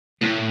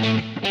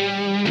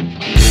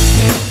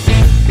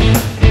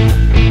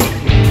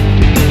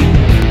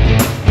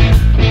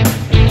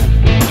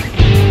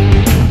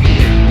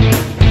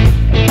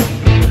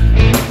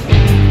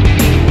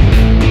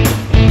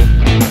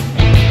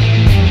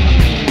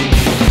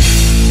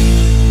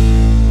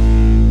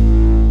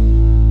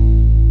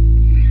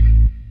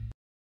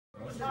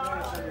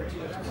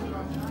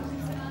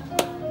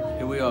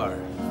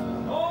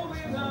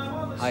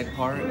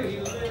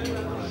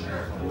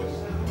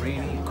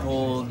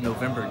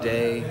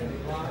day.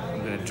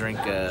 I'm going to drink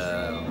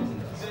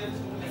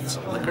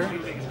some liquor.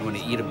 I'm going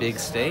to eat a big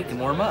steak and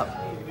warm up.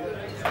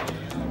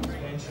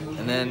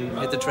 And then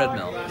hit the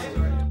treadmill.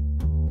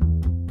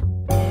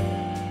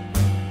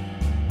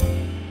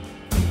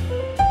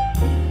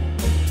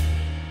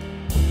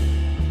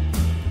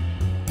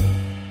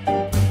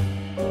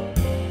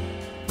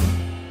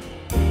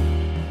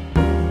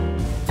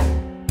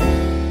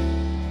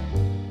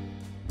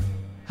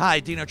 Hi,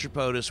 Dino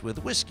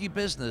with Whiskey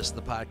Business,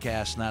 the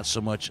podcast not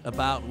so much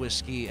about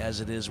whiskey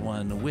as it is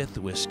one with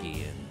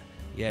whiskey. And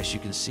yes, you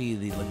can see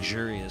the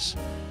luxurious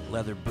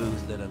leather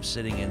booth that I'm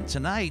sitting in.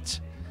 Tonight,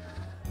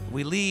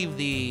 we leave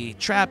the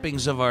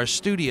trappings of our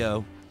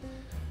studio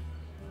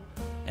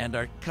and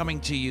are coming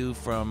to you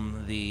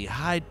from the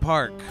Hyde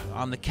Park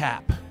on the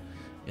Cap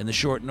in the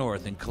Short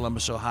North in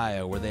Columbus,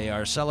 Ohio, where they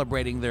are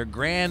celebrating their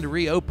grand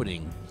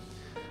reopening.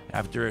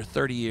 After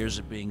 30 years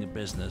of being in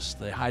business,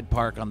 the Hyde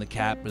Park on the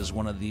Cap is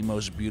one of the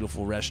most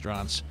beautiful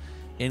restaurants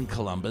in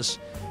Columbus.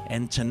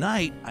 And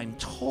tonight, I'm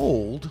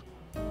told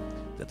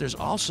that there's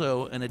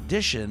also an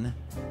addition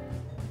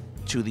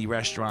to the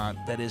restaurant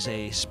that is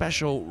a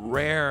special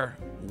rare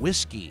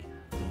whiskey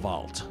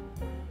vault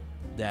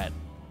that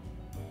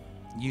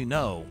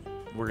we're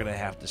going to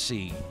have to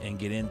see and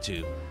get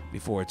into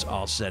before it's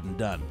all said and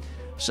done.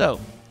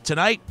 So,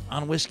 tonight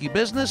on Whiskey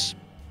Business,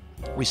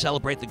 we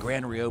celebrate the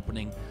grand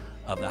reopening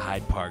of the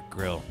Hyde Park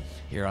Grill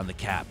here on the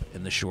Cap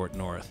in the Short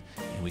North.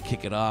 And we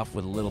kick it off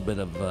with a little bit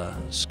of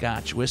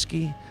Scotch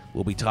whiskey.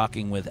 We'll be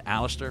talking with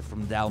Alistair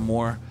from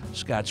Dalmore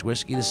Scotch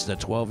Whiskey. This is a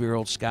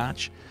 12-year-old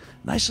Scotch.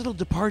 Nice little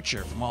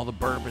departure from all the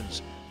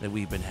bourbons that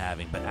we've been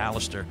having. But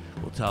Alistair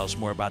will tell us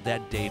more about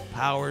that. Dave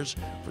Powers,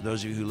 for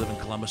those of you who live in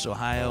Columbus,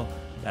 Ohio,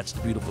 that's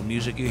the beautiful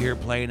music you hear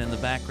playing in the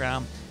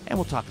background. And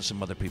we'll talk to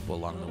some other people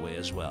along the way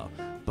as well.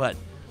 But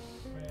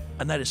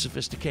a night of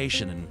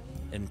sophistication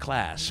and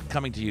class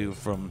coming to you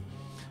from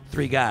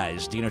three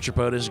guys, Dino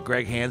Tripodis,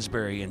 Greg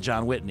Hansberry, and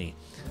John Whitney,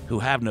 who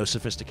have no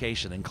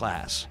sophistication in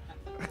class.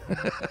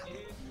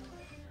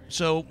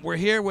 So we're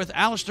here with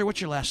Alistair.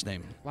 What's your last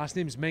name? Last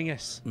name's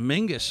Mingus.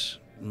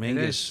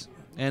 Mingus.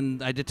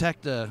 And I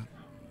detect a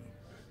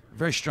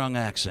very strong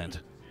accent.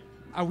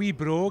 A wee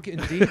brogue,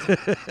 indeed.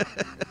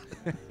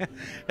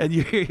 And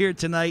you're here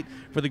tonight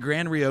for the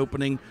grand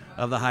reopening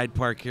of the Hyde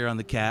Park here on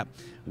the Cap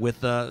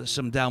with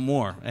some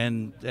Dalmore,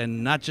 and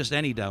not just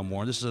any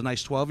Dalmore. This is a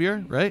nice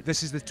 12-year, right?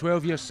 This is the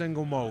 12-year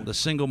single malt. The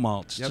single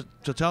malt. Yep.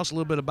 So tell us a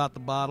little bit about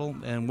the bottle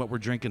and what we're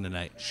drinking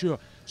tonight. Sure.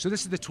 So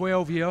this is the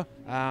 12-year,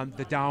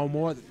 the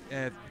Dalmore.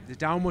 The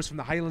Dalmore's from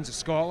the Highlands of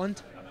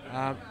Scotland.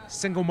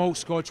 Single malt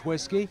Scotch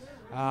whiskey.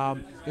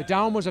 The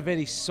Dalmore's a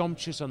very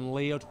sumptuous and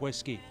layered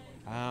whiskey.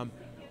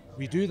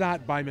 We do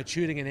that by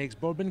maturing in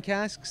ex-bourbon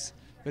casks,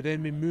 but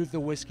then we move the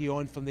whiskey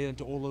on from there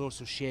into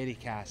Oloroso sherry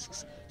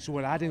casks. So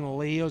we're adding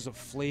layers of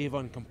flavour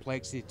and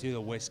complexity to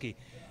the whiskey.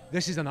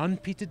 This is an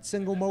unpeated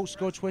single malt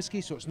Scotch whiskey,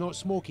 so it's not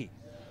smoky.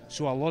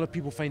 So a lot of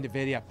people find it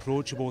very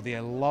approachable. They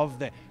love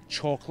the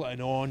chocolate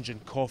and orange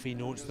and coffee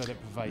notes that it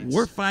provides.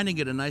 We're finding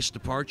it a nice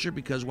departure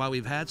because while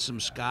we've had some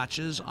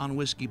scotches on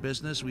Whiskey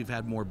Business, we've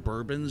had more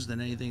bourbons than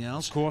anything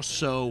else. Of course.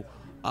 So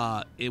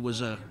it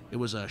was a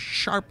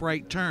sharp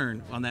right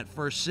turn on that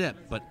first sip,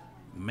 but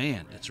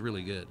man, it's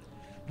really good.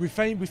 We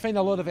find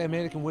a lot of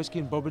American whiskey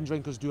and bourbon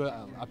drinkers do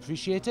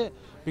appreciate it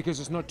because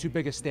it's not too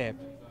big a step.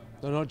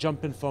 They're not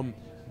jumping from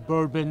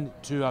bourbon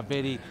to a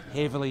very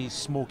heavily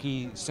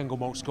smoky single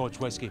malt Scotch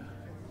whiskey.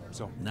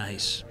 So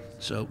nice.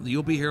 So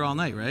you'll be here all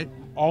night, right?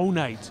 All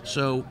night.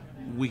 So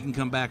we can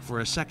come back for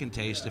a second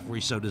taste if we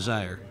so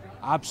desire.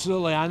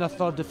 Absolutely, and a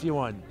third if you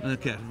want.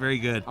 Okay, very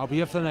good. I'll be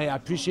here for the night. I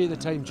appreciate the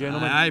time,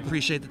 gentlemen. I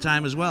appreciate the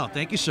time as well.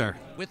 Thank you, sir.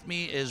 With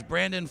me is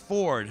Brandon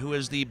Ford, who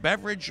is the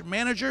beverage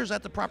manager. Is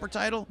that the proper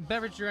title?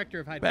 Beverage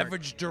director of Hyde Park.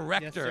 Beverage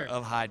director Yes,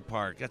 of Hyde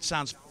Park. That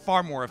sounds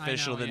far more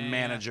official than yeah,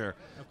 manager.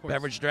 Yeah. Of course.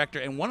 Beverage director.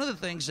 And one of the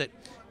things that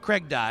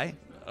Craig Dye,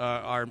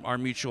 our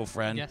mutual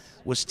friend, Yes.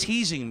 was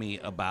teasing me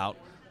about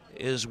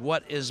is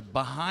what is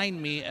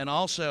behind me and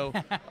also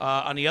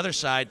on the other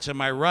side to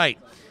my right,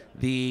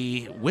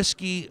 the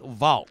Whiskey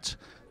Vault.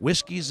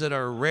 Whiskeys that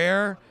are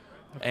rare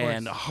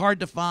and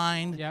hard to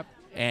find, Yep.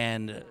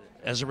 and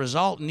as a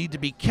result need to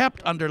be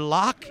kept under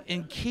lock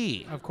and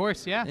key. Of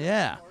course, yeah.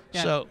 Yeah.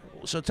 Yeah.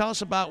 So tell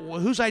us about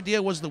whose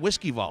idea was the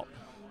Whiskey Vault?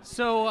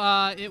 So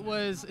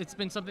it's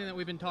been something that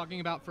we've been talking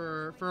about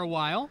for a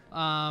while,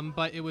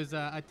 but it was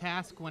a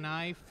task when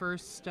I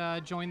first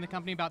joined the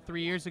company about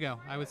 3 years ago.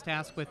 I was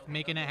tasked with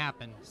making it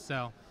happen.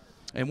 So.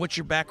 And what's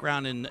your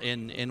background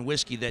in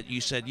whiskey that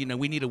you said,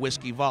 we need a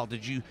Whiskey Vault?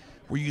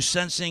 Were you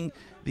sensing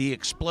the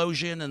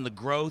explosion and the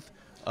growth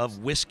of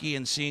whiskey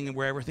and seeing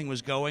where everything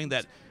was going,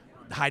 that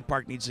Hyde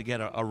Park needs to get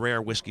a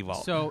rare Whiskey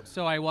Vault?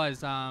 So I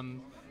was.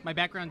 My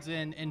background's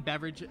in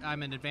beverage.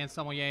 I'm an advanced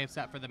sommelier. I've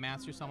sat for the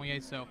master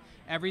sommelier. So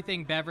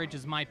everything beverage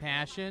is my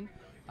passion.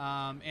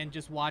 And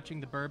just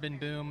watching the bourbon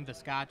boom, the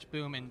Scotch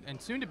boom,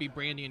 and soon to be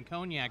brandy and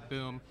cognac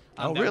boom.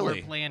 Oh, that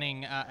really? We're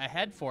planning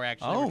ahead for,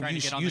 actually. Oh, We're trying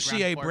to get on you the see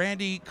ground a floor.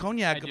 brandy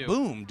cognac I do.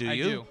 boom, do you? I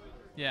do.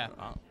 Yeah.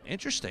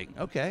 Interesting.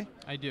 Okay.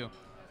 I do.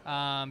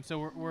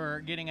 So we're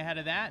getting ahead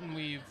of that, and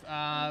we've,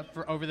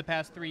 for over the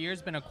past 3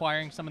 years, been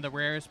acquiring some of the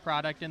rarest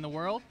product in the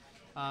world,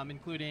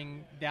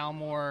 including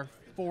Dalmore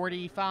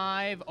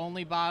 45,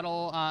 only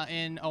bottle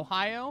in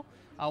Ohio,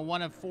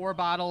 one of 4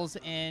 bottles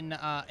in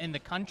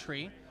the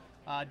country.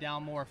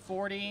 Dalmore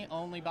 40,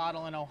 only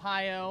bottle in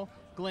Ohio.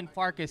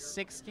 Glenfarclas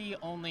 60,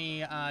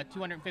 only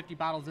 250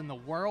 bottles in the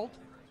world.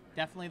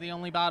 Definitely the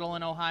only bottle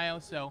in Ohio.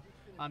 So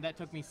that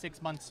took me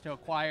 6 months to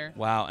acquire.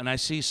 Wow, and I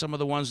see some of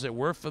the ones that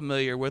we're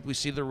familiar with. We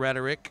see the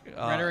Rhetoric.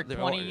 Rhetoric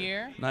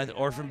 20-year. The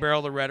Orphan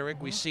Barrel, the Rhetoric.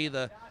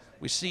 Mm-hmm.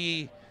 We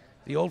see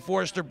the Old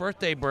Forester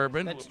Birthday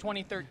Bourbon. That's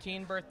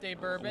 2013 Birthday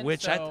Bourbon.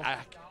 Which so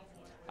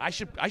I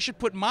should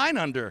put mine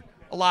under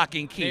a lock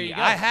and key. There you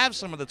go. I have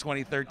some of the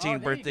 2013 there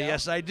birthday. you go.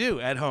 Yes, I do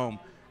at home.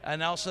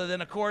 And also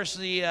then, of course,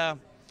 the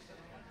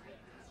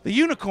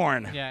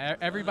Unicorn. Yeah,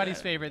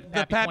 everybody's favorite.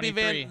 The Pappy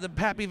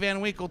Pappy Van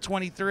Winkle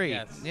 23.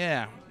 Yes.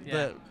 Yeah.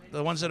 Yeah.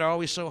 The ones that are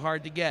always so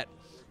hard to get.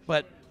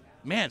 But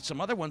man,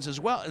 some other ones as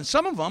well. And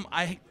some of them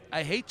I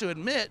hate to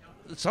admit,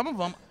 some of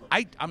them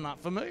I'm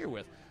not familiar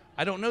with.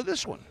 I don't know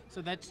this one.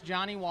 So that's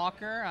Johnny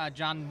Walker,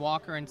 John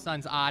Walker and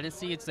Sons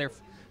Odyssey. It's their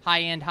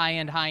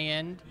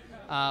high-end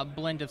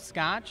blend of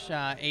Scotch,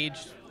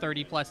 aged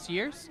 30-plus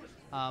years.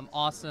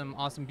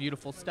 Awesome,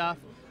 beautiful stuff.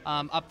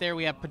 Up there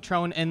we have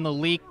Patron en the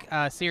Leak,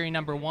 Series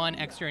number 1,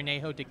 Extra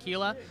Añejo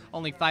Tequila.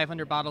 Only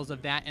 500 bottles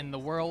of that in the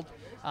world.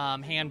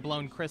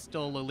 Hand-blown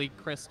crystal, Lalique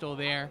crystal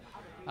there.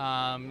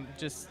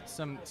 Just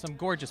some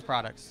gorgeous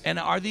products. And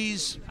are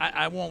these?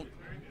 I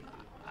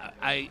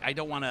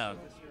don't want to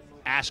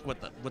ask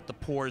what the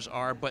pours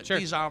are, but Sure.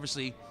 these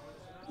obviously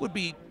would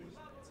be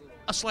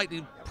a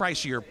slightly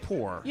pricier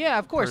pour. Yeah,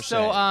 of course. per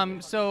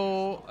se.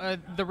 So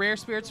the rare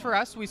spirits for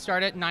us, we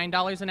start at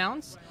 $9 an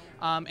ounce,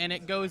 and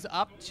it goes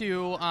up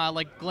to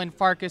like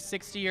Glenfarclas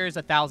 60 years,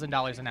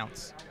 $1,000 an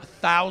ounce.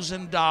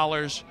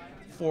 $1,000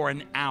 for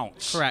an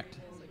ounce. Correct.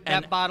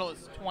 And That bottle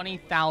is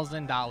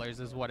 $20,000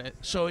 is what it.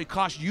 So it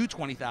costs you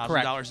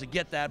 $20,000 to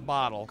get that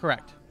bottle.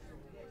 Correct.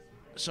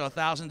 So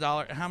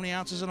 $1,000. How many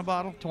ounces in a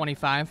bottle?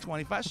 25.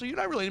 25. So you're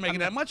not really making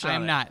that much on it. I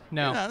am not.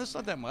 No. Yeah, that's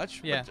not that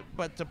much. Yeah.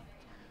 But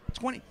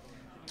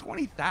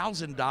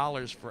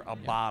 $20,000 for a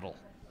bottle.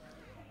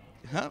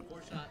 Huh?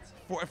 4 shots.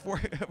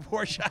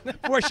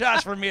 Four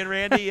shots for me and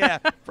Randy. Yeah,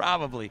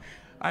 probably.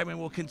 I mean,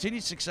 we'll continue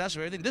success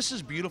with everything. This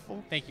is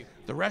beautiful. Thank you.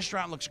 The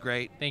restaurant looks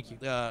great. Thank you.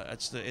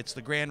 It's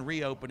the grand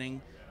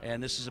reopening,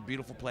 and this is a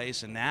beautiful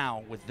place. And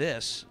now with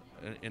this,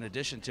 in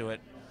addition to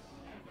it,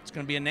 it's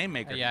going to be a name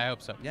maker. Yeah, I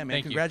hope so. Yeah, man.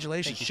 Thank you.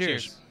 Congratulations. Thank you.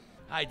 Cheers.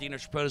 Hi, Dino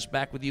Tripodis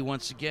back with you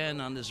once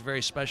again on this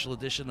very special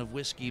edition of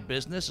Whiskey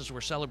Business as we're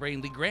celebrating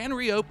the grand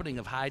reopening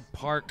of Hyde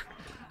Park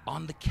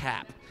on the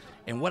Cap.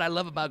 And what I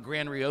love about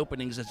grand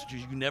reopenings is that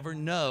you never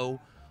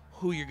know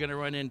who you're going to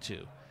run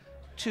into.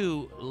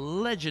 2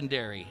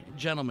 legendary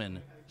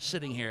gentlemen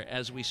sitting here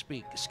as we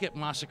speak. Skip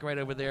Mosic right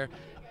over there,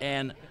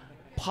 and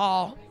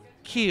Paul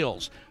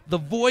Keels, the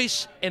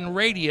voice and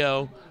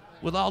radio,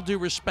 with all due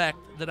respect,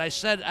 that I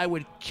said I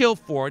would kill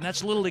for, and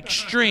that's a little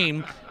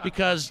extreme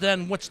because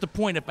then what's the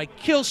point if I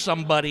kill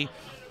somebody?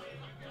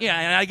 Yeah,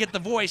 and I get the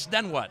voice,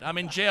 then what? I'm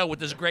in jail with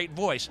this great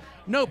voice.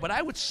 No, but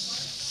I would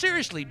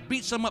seriously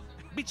beat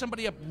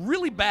somebody up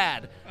really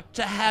bad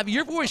to have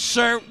your voice,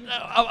 sir.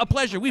 A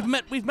pleasure. We've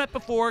met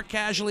before,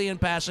 casually in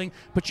passing,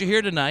 but you're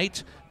here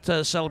tonight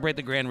to celebrate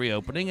the grand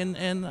reopening.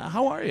 And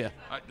how are you?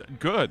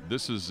 Good.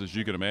 This is, as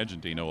you can imagine,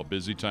 Dino, a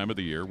busy time of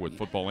the year with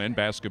football and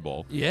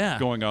basketball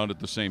going on at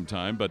the same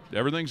time. But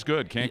everything's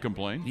good. Can't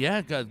complain.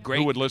 Yeah, great.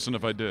 Who would listen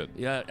if I did?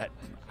 Yeah.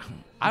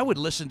 I would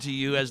listen to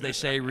you, as they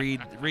say,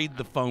 read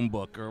the phone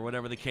book or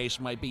whatever the case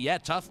might be. Yeah,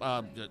 tough,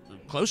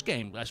 close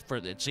game.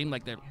 It seemed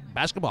like they're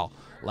basketball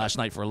last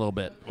night for a little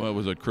bit. Well,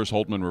 was it Chris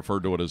Holtman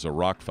referred to it as a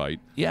rock fight?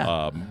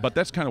 Yeah. But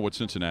that's kind of what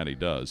Cincinnati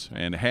does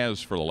and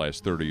has for the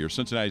last 30 years.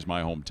 Cincinnati's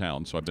my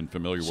hometown, so I've been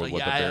familiar with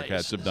what the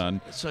Bearcats have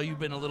done. So you've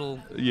been a little...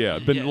 Yeah,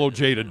 been a little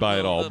jaded by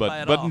it all,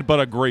 but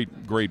a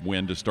great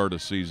win to start a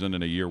season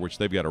in a year which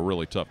they've got a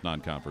really tough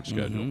non-conference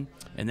schedule.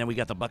 And then we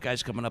got the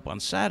Buckeyes coming up on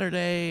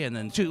Saturday, and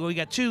then we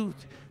got two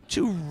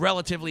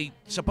relatively,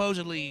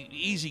 supposedly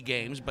easy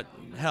games, but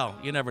hell,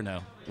 you never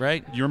know,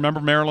 right? You remember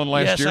Maryland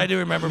last year? Yes, I do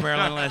remember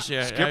Maryland last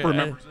year. Skip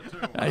remembers it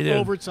too. I do.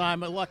 Overtime,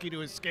 lucky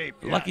to escape.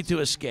 Lucky to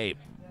escape.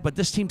 But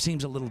this team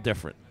seems a little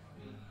different.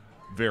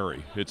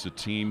 Very. It's a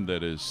team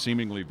that is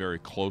seemingly very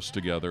close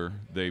together.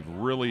 They've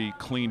really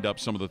cleaned up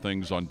some of the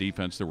things on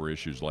defense that were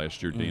issues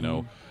last year,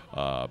 Dino.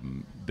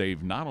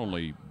 They've not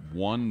only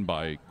won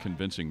by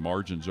convincing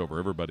margins over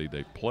everybody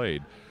they've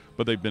played,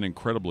 but they've been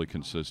incredibly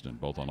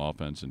consistent, both on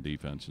offense and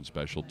defense and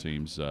special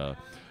teams.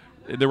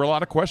 There were a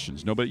lot of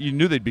questions. You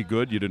knew they'd be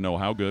good. You didn't know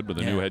how good with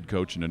a new head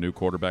coach and a new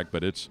quarterback.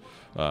 But it's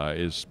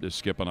as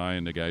Skip and I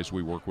and the guys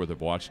we work with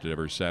have watched it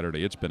every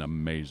Saturday. It's been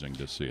amazing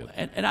to see it.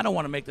 And I don't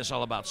want to make this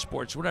all about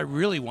sports. What I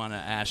really want to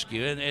ask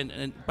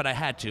you, but I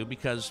had to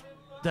because,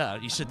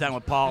 you sit down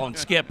with Paul and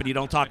Skip and you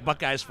don't talk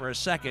Buckeyes for a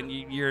second,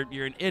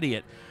 you're an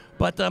idiot.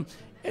 But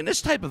in this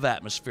type of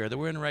atmosphere that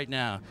we're in right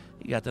now,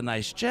 you got the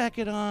nice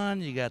jacket on,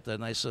 you got the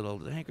nice little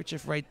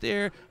handkerchief right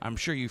there. I'm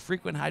sure you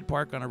frequent Hyde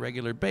Park on a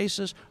regular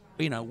basis.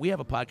 You know, we have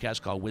a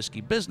podcast called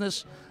Whiskey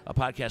Business, a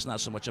podcast not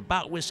so much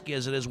about whiskey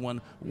as it is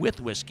one with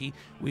whiskey.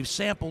 We've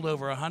sampled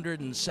over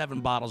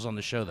 107 bottles on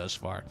the show thus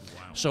far.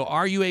 Wow. So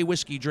are you a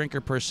whiskey drinker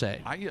per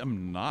se? I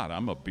am not.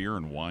 I'm a beer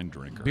and wine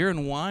drinker. Beer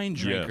and wine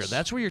drinker. Yes.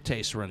 That's where your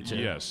tastes run to.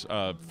 Yes.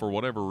 For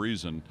whatever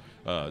reason,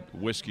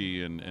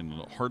 whiskey and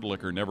hard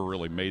liquor never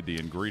really made the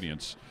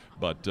ingredients,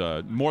 but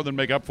more than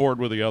make up for it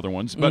with the other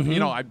ones. But, you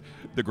know,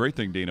 the great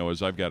thing, Dino,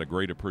 is I've got a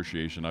great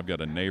appreciation. I've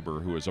got a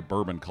neighbor who is a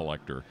bourbon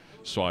collector,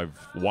 so I've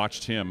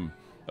watched him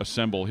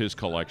assemble his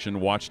collection,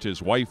 watched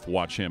his wife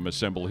watch him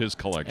assemble his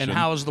collection. And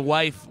how is the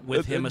wife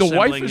with him the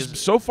assembling wife is,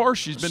 his... so far,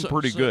 she's been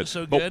pretty good.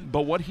 So good.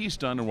 But what he's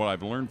done and what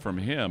I've learned from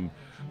him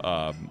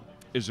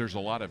is there's a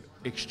lot of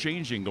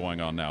exchanging going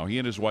on now. He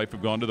and his wife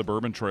have gone to the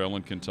Bourbon Trail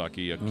in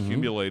Kentucky,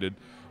 accumulated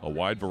a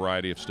wide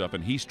variety of stuff,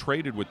 and he's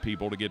traded with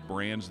people to get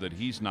brands that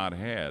he's not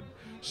had.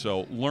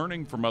 So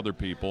learning from other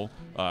people,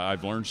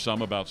 I've learned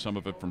some about some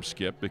of it from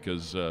Skip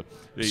because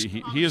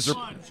he is a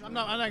I'm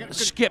not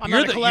Skip. I'm You're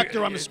not a the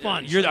collector. I'm a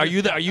sponge. Are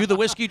you the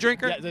whiskey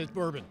drinker? Yeah, the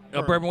bourbon.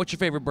 Bourbon. What's your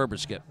favorite bourbon,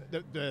 Skip?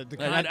 The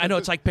And I know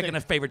it's like picking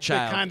a favorite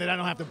child. The kind that I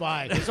don't have to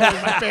buy. It's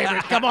always my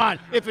favorite. Come on,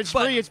 if it's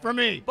free, it's for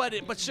me.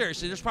 But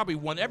seriously, there's probably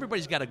one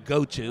everybody's got to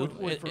go to.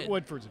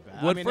 Woodford's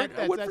bad. Woodford, I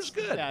mean, Woodford's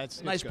good. Yeah,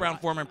 it's nice good.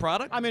 Brown-Forman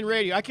product. I'm in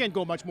radio. I can't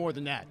go much more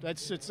than that.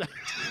 It's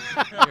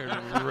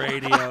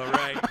radio,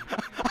 right?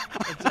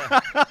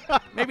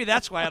 Maybe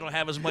that's why I don't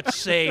have as much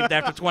saved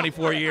after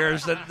 24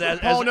 years.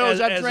 Paul knows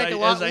I've drank a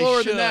lot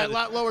lower than that, a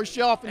lot lower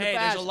shelf in the past.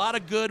 Hey, there's a lot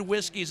of good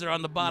whiskeys that are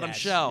on the bottom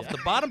shelf. Yeah.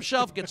 The bottom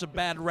shelf gets a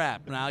bad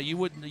rap. Now, you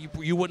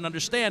wouldn't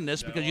understand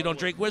this because you don't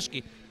drink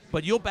whiskey,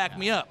 but you'll back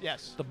me up.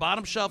 Yes. The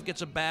bottom shelf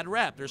gets a bad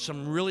rap. There's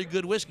some really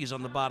good whiskeys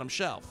on the bottom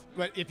shelf.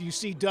 But if you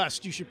see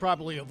dust, you should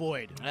probably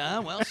avoid.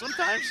 Well,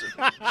 sometimes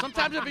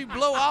if you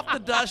blow off the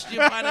dust, you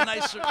find a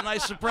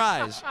nice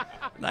surprise.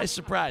 Nice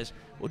surprise.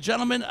 Well,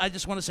 gentlemen, I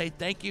just want to say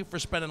thank you for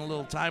spending a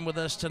little time with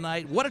us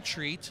tonight. What a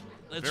treat!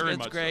 It's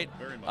great. So,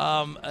 very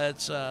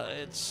much.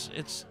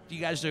 It's you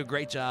guys do a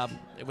great job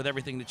with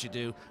everything that you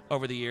do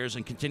over the years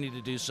and continue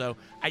to do so.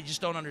 I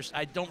just don't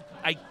understand.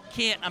 I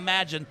can't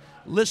imagine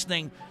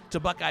listening to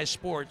Buckeye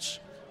Sports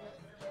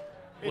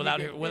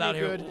without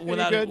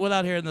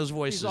hearing those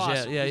voices. He's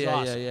awesome. Yeah. He's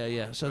awesome.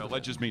 Yeah. So well,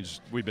 that just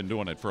means we've been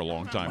doing it for a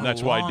long time. a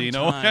That's why, long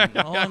Dino.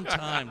 long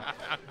time.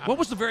 What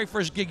was the very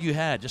first gig you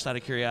had, just out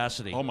of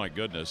curiosity? Oh my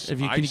goodness!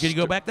 Can you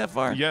go back that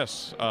far?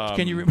 Yes.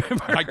 Can you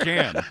remember? I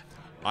can.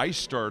 I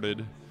started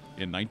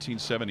in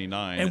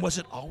 1979. And was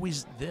it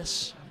always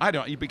this? I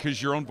don't,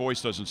 because your own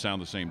voice doesn't sound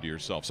the same to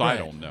yourself, so Right. I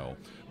don't know.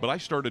 But I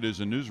started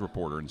as a news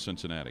reporter in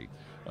Cincinnati,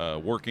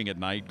 working at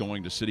night,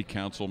 going to city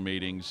council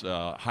meetings,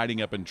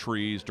 hiding up in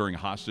trees during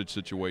hostage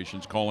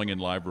situations, calling in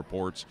live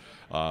reports.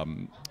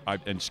 And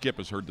Skip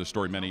has heard this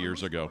story many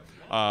years ago.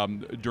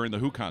 During the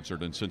Who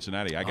concert in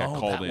Cincinnati, I got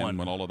called in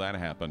when all of that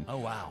happened. Oh,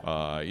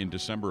 wow. In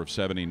December of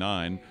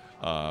 '79.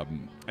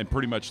 And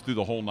pretty much through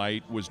the whole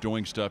night was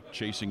doing stuff,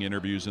 chasing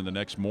interviews, and the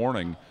next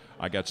morning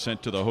I got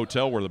sent to the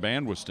hotel where the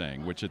band was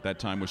staying, which at that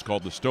time was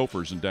called the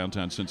Stofers in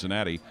downtown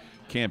Cincinnati,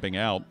 camping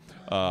out.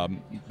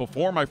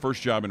 Before my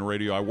first job in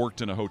radio, I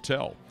worked in a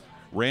hotel.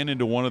 Ran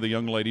into one of the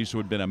young ladies who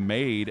had been a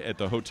maid at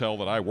the hotel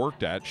that I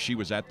worked at. She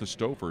was at the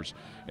Stofers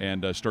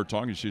and started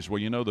talking. She says, well,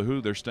 you know the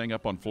Who, they're staying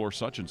up on floor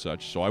such and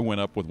such. So I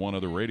went up with one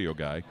other radio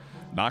guy,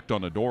 knocked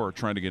on the door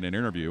trying to get an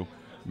interview.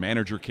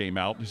 Manager came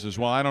out. He says,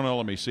 well, I don't know.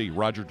 Let me see.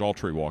 Roger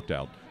Daltrey walked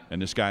out. And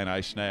this guy and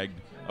I snagged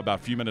about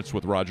a few minutes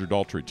with Roger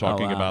Daltrey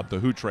talking about the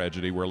Who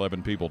tragedy where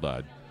 11 people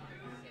died.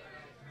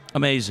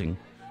 Amazing.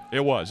 It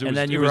was. It and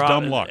was, then it was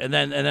dumb luck. And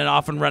then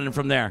off and running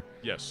from there.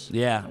 Yes.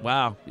 Yeah.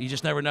 Wow. You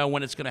just never know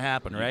when it's going to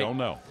happen, right? You don't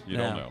know. You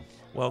don't know.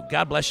 Well,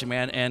 God bless you,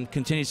 man, and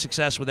continued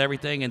success with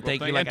everything. And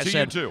thank you, like I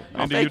said. And to you, too. Oh,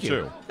 And thank to you,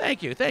 too.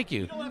 Thank you. Thank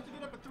you. You don't have to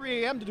get up at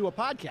 3 a.m. to do a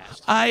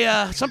podcast.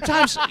 I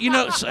sometimes,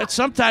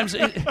 sometimes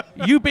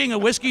you being a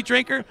whiskey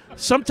drinker,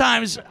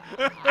 sometimes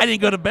I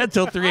didn't go to bed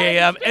till 3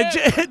 a.m.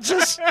 It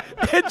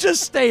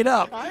just stayed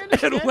up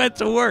and went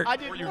to work. I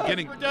did Or you're once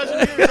getting- for a dozen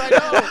years, I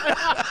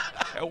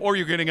know. Or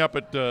you're getting up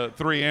at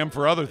 3 a.m.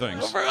 for other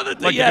things. For other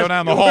like yes, to go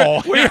down the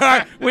hall.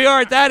 We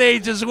are at that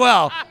age as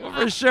well,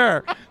 for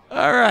sure.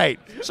 All right.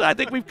 So I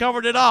think we've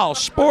covered it all.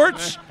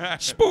 Sports,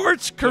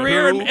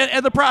 career,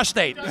 and the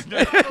prostate.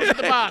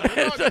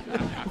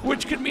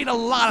 Which could mean a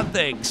lot of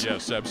things.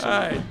 Yes, All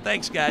absolutely. right.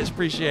 Thanks, guys.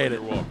 Appreciate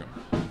it. You're welcome.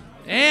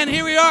 And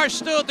here we are,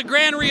 still at the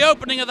grand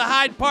reopening of the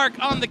Hyde Park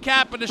on the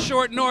cap of the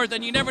Short North,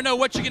 and you never know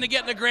what you're going to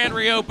get in the grand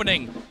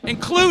reopening,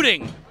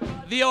 including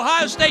the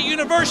Ohio State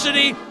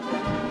University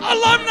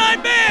Alumni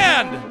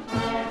Band.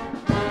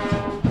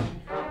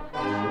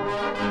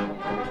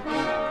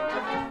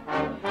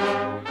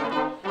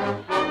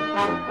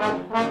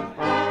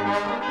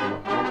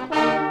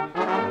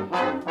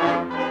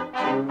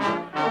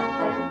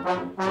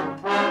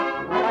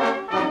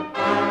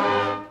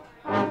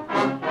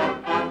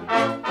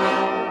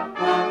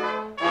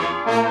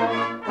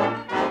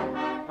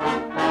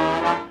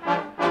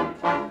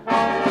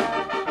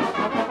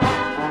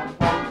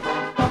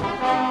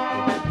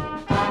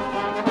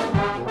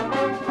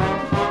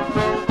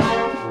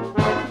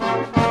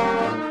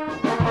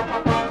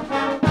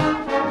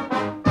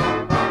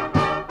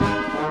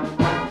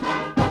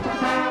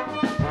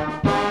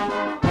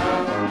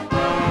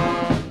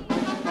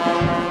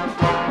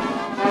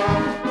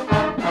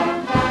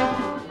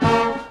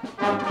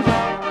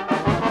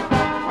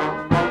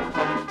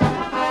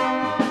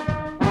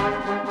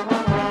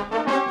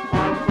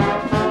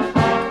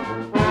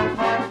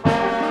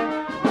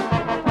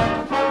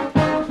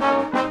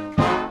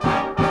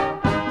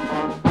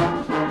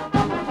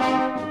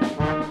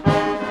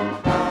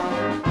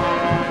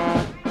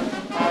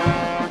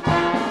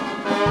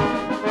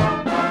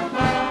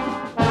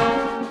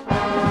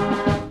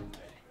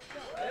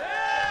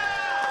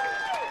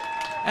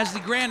 As the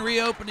grand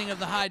reopening of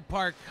the Hyde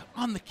Park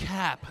on the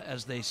cap,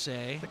 as they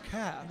say.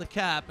 The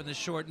cap in the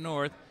short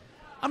north.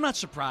 I'm not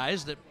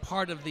surprised that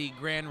part of the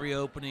grand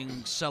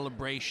reopening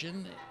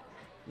celebration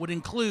would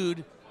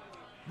include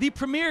the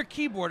premier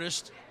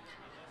keyboardist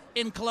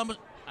in Columbus,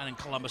 not in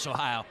Columbus,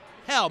 Ohio.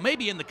 Hell,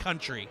 maybe in the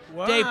country.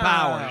 Wow. Dave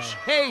Powers.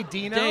 Hey,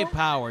 Dino. Dave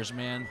Powers,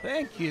 man.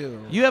 Thank you.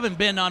 You haven't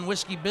been on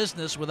Whiskey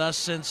Business with us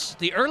since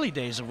the early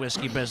days of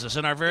Whiskey Business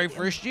in our very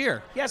first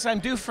year. Yes, I'm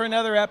due for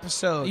another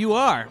episode. You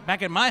are,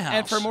 back at my house.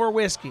 And for more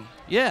whiskey.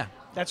 Yeah.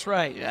 That's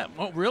right. Yeah.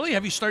 Well, really?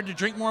 Have you started to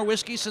drink more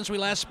whiskey since we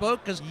last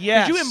spoke? Because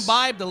Yes. you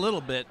imbibed a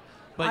little bit.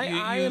 But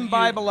I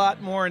imbibe a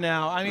lot more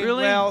now. I mean,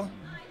 Really? well,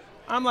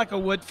 I'm like a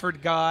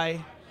Woodford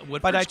guy.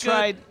 Woodford's But I good.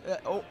 tried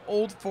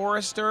Old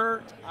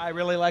Forester. I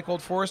really like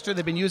Old Forester.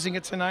 They've been using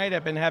it tonight.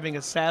 I've been having a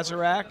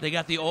Sazerac. They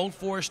got the Old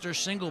Forester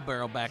single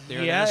barrel back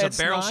there. Yeah, There's it's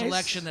a barrel nice.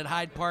 selection that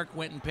Hyde Park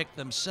went and picked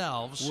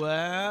themselves.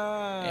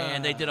 Wow.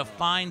 And they did a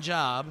fine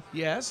job.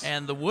 Yes.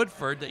 And the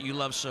Woodford that you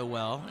love so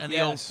well, and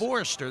the Old Yes.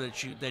 Forester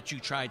that you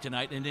tried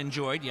tonight and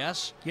enjoyed,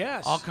 yes?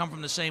 Yes. All come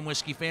from the same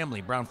whiskey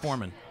family, Brown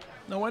Forman.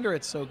 No wonder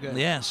it's so good.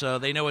 Yeah, so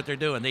they know what they're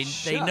doing. They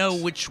Shucks. know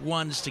which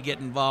ones to get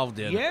involved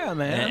in. Yeah,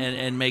 man.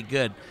 And make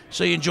good.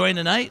 So you enjoying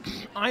the night?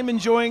 I'm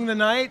enjoying the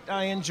night.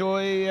 I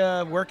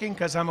enjoy working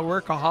because I'm a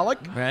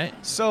workaholic. Right.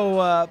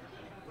 So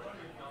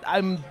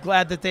I'm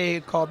glad that they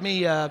called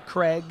me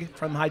Craig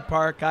from Hyde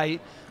Park. I'm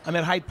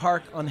at Hyde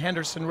Park on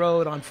Henderson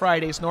Road on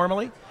Fridays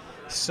normally.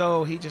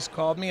 So he just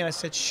called me and I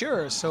said,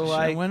 sure. So Sure,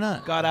 I why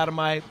not? got out of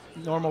my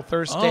normal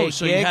Thursday Oh,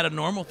 so gig. you had a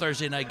normal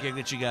Thursday night gig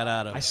that you got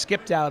out of. I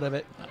skipped out of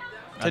it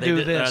Are to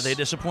do this. Are they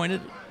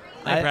disappointed?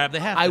 Perhaps they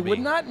have I to be. would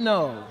not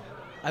know.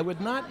 I would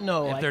not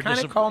know. If I they're kind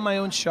of disap- call my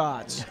own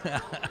shots,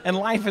 and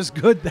life is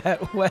good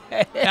that way.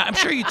 Yeah, I'm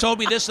sure you told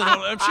me this.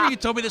 I'm sure you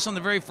told me this on the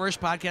very first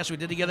podcast we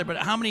did together. But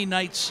how many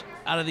nights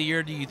out of the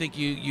year do you think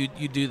you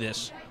do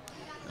this,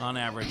 on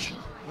average?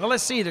 Well,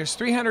 let's see. There's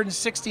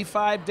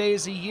 365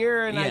 days a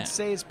year, and Yeah. I'd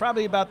say it's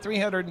probably about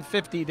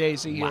 350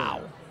 days a year.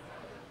 Wow.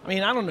 I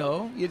mean, I don't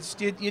know. You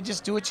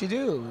just do what you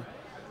do.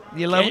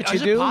 You love what you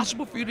Is do. it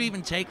possible for you to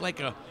even take like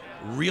a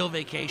real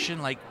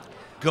vacation, like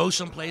go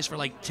someplace for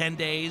like 10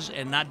 days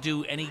and not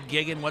do any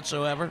gigging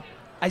whatsoever?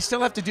 I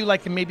still have to do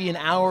like maybe an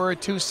hour or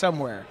two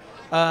somewhere.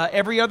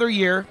 Every other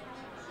year,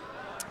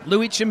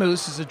 Louis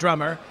Chamus is a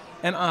drummer,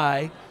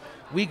 and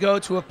we go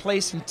to a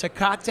place in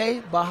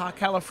Tecate, Baja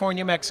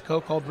California, Mexico,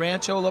 called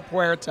Rancho La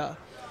Puerta.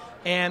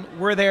 And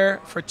we're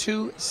there for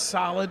 2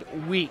 solid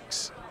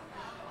weeks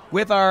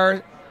with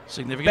our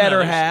Significant better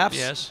others, halves.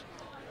 Yes.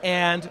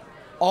 And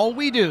all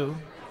we do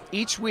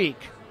each week,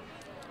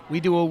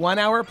 we do a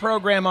 1-hour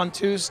program on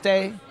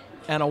Tuesday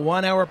and a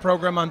 1-hour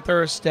program on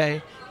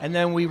Thursday, and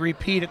then we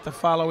repeat it the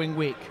following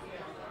week.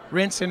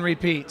 Rinse and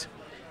repeat.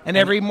 And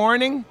every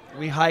morning,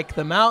 we hike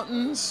the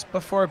mountains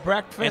before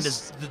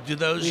breakfast. And we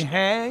do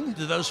hang.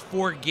 those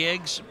 4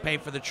 gigs pay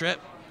for the trip?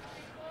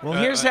 Well,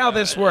 here's how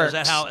this works.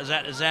 Is that how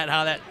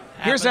that happens?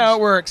 Here's how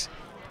it works.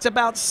 It's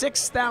about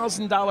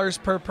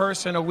 $6,000 per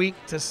person a week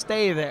to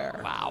stay there.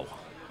 Wow.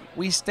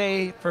 We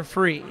stay for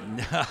free.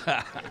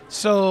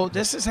 So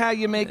this is how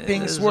you make This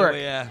things is work. the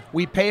way, yeah.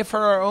 We pay for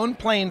our own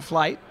plane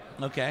flight.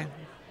 Okay.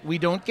 We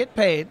don't get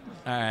paid,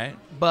 All right.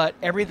 but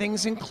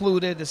everything's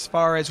included as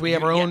far as we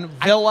have You're- our yeah, own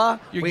villa,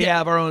 you're we getting-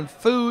 have our own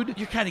food.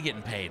 You're kind of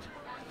getting paid.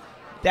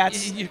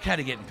 That's You're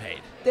kind of getting paid.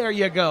 there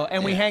you go.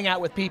 And we Yeah. hang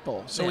out with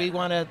people. So Yeah. we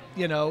want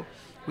to,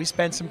 we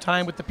spend some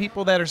time with the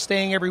people that are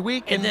staying every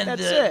week, and then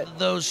that's it.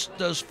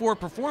 those 4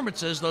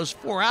 performances, those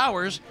 4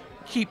 hours,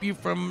 keep you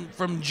from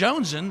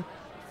jonesing,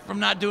 from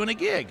not doing a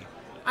gig.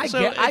 I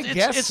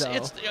guess so.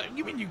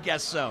 You mean you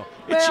guess so?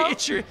 Well-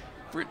 it's your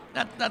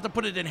not to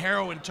put it in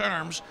heroin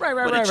terms. Right,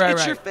 but right, it's, right, it's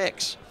right. your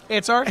fix.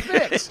 It's our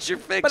fix. It's your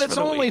fix But for it's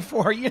the only week.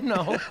 for,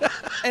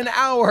 an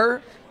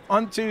hour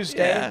on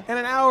Tuesday Yeah. and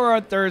an hour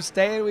on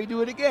Thursday, and we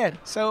do it again.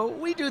 So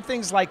we do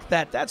things like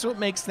that. That's what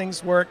makes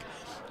things work.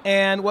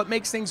 And what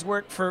makes things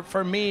work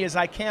for me is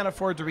I can't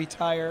afford to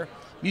retire.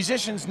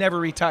 Musicians never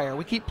retire.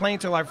 We keep playing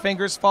till our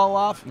fingers fall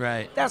off.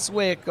 Right. That's the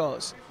way it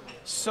goes.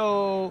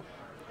 So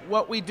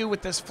what we do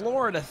with this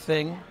Florida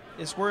thing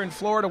is we're in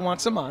Florida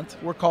once a month.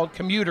 We're called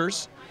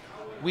commuters.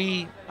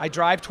 I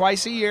drive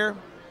twice a year.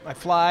 I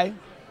fly,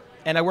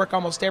 and I work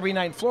almost every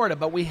night in Florida,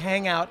 but we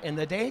hang out in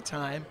the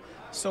daytime,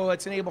 so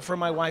it's enabled for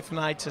my wife and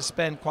I to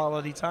spend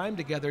quality time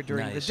together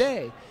during Nice. the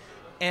day.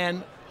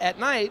 And at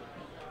night,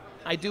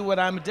 I do what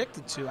I'm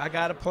addicted to. I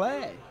got to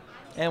play.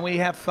 And we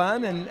have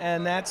fun,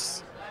 and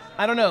that's,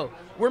 I don't know.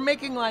 We're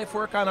making life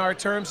work on our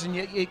terms, and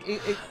And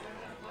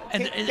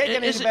can't get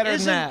any better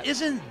than that.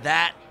 Isn't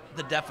that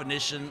the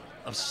definition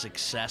of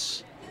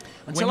success?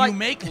 Until when I- you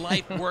make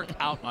life work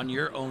out on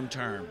your own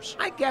terms.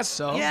 I guess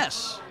so.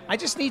 Yes. I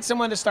just need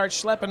someone to start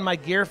schlepping my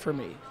gear for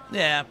me.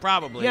 Yeah,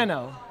 probably.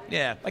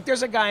 Yeah. Like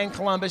there's a guy in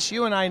Columbus,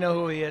 you and I know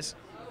who he is,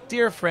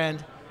 dear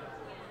friend.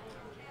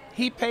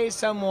 He pays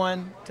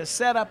someone to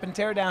set up and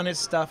tear down his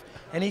stuff,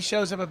 and he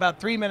shows up about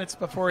 3 minutes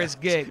before his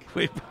gig.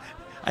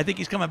 I think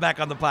he's coming back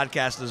on the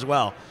podcast as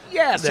well.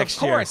 Yes, next of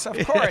course, year.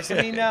 of course.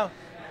 I mean, now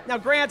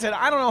granted,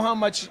 I don't know how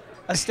much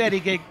a steady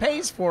gig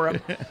pays for him.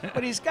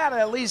 But he's got to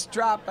at least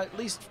drop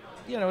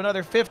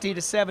another 50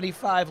 to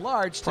 75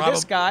 large to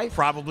this guy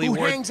probably who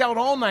worth, hangs out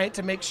all night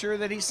to make sure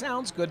that he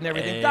sounds good and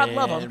everything. God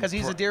love him because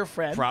he's a dear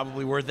friend.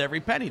 Probably worth every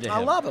penny to him. I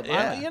love him.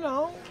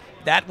 Yeah.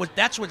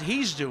 That's what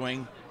he's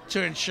doing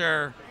to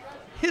ensure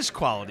his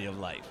quality of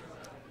life.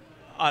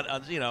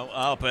 I'll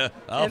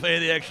pay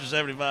the extra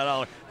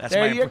 $75.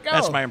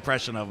 That's my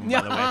impression of him,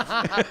 by the way.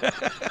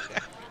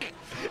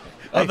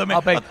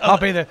 I'll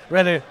pay the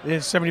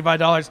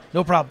 $75.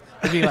 No problem.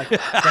 It'd be like,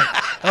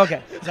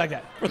 okay, it's like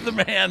that. For the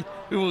man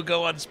who will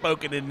go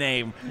unspoken in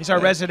name. He's our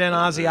resident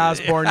Ozzy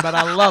Osbourne, but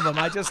I love him.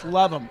 I just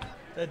love him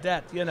to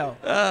death,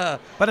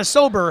 But a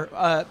sober,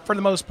 for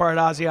the most part,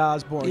 Ozzy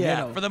Osbourne.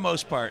 Yeah, for the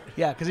most part.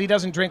 Yeah, because he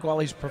doesn't drink while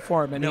he's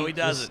performing. No, he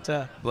doesn't.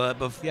 Just,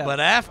 but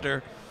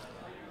after.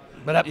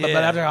 But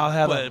after I'll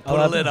have put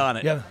a lid on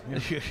it. Yeah.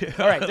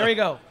 All right, there you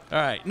go. All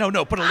right.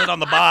 No, put a lid on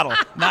the bottle.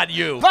 Not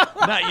you.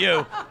 Not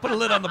you. Put a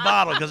lid on the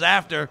bottle because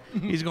after,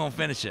 he's going to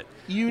finish it.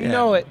 You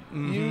know it.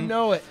 Mm-hmm. You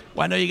know it.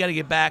 Well, I know you got to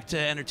get back to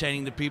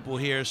entertaining the people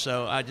here,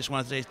 so I just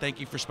want to say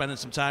thank you for spending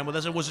some time with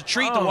us. It was a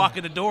treat to walk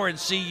in the door and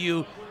see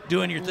you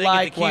doing your thing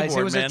at the keyboard,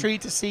 it was man. A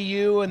treat to see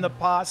you and the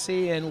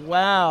posse, and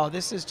wow,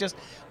 this is just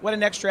what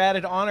an extra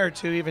added honor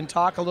to even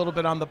talk a little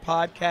bit on the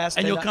podcast.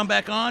 And you'll come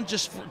back on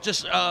just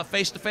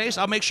face to face.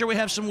 I'll make sure we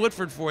have some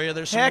Woodford for you.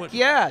 There's some Heck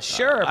yeah,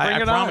 sure. Bring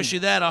it on. I promise you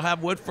that. I'll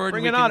have Woodford.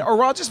 Bring it on. Or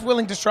we're all just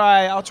willing to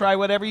try. I'll try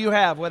whatever you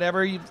have,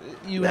 whatever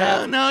you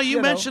have. No,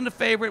 you mentioned a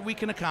favorite. We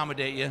can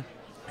accommodate you.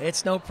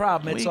 It's no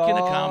problem. It's we can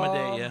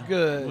accommodate you.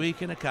 Good. We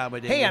can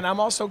accommodate you. Hey, and I'm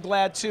also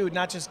glad, too,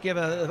 not just give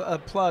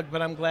a plug,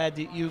 but I'm glad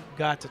that you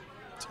got to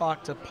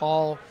talk to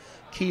Paul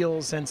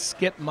Keels and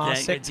Skip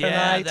Mosic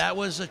tonight. Yeah, that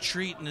was a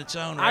treat in its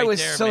own right. I was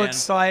there, so man.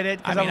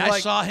 excited. I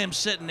saw him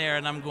sitting there,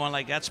 and I'm going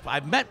like,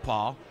 I've met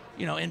Paul,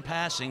 in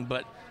passing,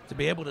 but to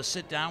be able to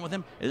sit down with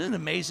him, isn't it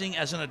amazing?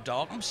 As an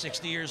adult, I'm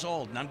 60 years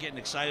old, and I'm getting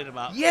excited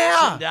about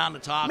sitting down to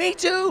talk. Me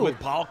too. With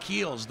Paul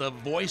Keels, the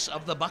voice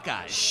of the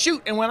Buckeyes.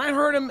 Shoot, and when I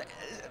heard him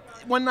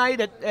one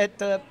night at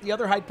the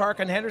other Hyde Park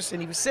on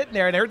Henderson, he was sitting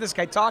there, and I heard this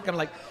guy talking. I'm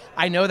like,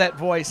 I know that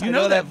voice. I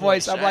know that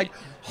voice. I'm like,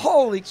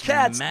 holy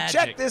cats,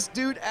 check this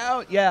dude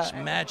out. Yeah. It's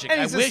magic.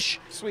 And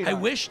I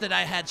wish that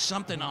I had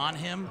something on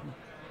him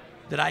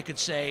that I could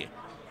say,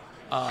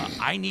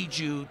 I need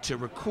you to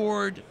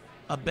record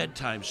a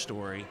bedtime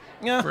story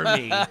for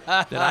me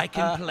that I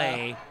can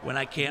play when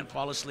I can't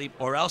fall asleep,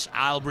 or else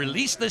I'll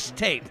release this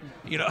tape.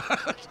 And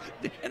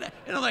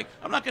I'm like,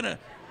 I'm not going to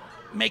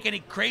make any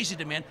crazy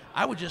demand.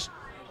 I would just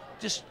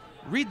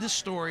read this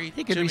story.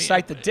 He could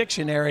recite the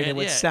dictionary and it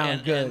would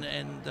sound good.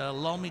 And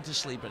lull me to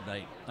sleep at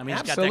night. I mean,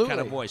 Absolutely. he's got that kind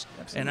of voice.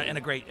 And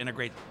a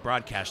great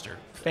broadcaster.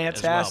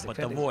 Fantastic. As well.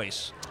 But the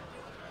voice,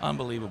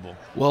 unbelievable.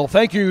 Well,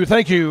 thank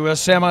you,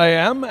 Sam I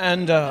Am.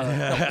 And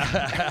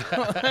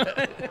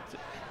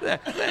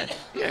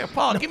yeah,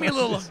 Paul, give me a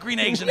little green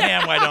eggs and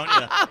ham, why don't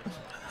you?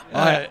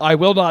 I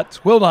will not.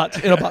 See,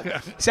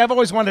 I've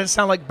always wanted to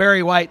sound like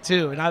Barry White,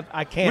 too, and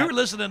I can't. We were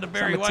listening to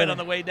Barry White on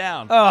the way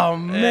down. Oh,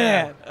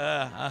 man.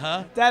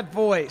 That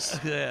voice.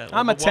 Yeah.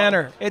 I'm a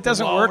tenor. It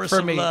doesn't work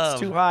for me. It's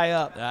too high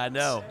up. I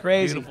know. It's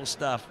crazy. Beautiful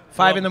stuff.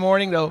 5 in the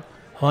morning, though.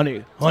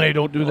 Honey,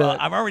 don't do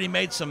that. I've already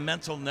made some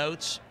mental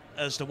notes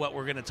as to what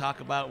we're going to talk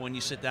about when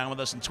you sit down with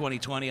us in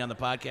 2020 on the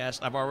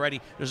podcast.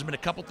 There's been a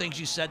couple things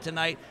you said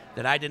tonight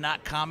that I did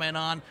not comment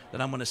on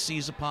that I'm going to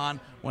seize upon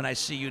when I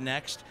see you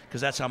next,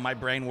 because that's how my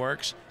brain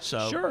works.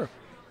 So sure.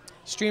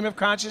 Stream of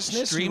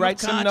consciousness. Stream of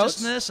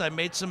consciousness. I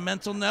made some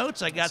mental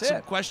notes. I got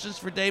some questions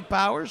for Dave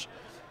Powers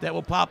that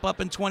will pop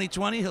up in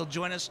 2020. He'll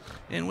join us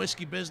in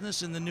whiskey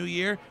business in the new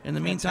year. In the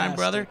meantime,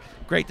 brother,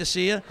 great to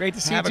see you. Great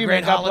to see you. Have a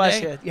great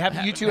holiday.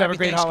 You too have a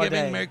great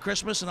holiday. Merry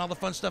Christmas and all the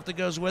fun stuff that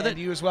goes with it. And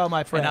you as well,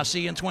 my friend. And I'll see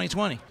you in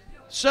 2020.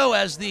 So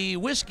as the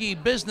Whiskey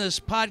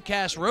Business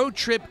Podcast road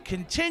trip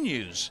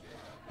continues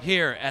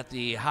here at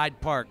the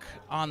Hyde Park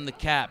on the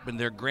Cap in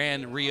their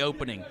grand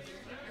reopening,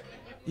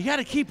 you got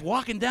to keep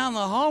walking down the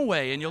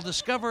hallway and you'll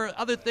discover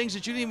other things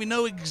that you didn't even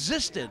know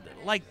existed,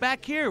 like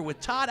back here with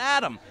Todd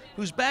Adam,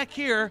 who's back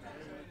here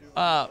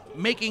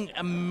making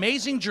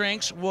amazing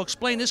drinks. We'll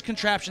explain this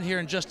contraption here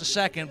in just a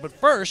second, but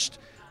first,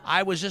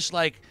 I was just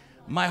like,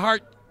 my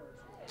heart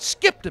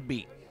skipped a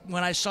beat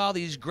when I saw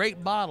these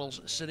great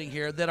bottles sitting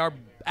here that are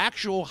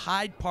actual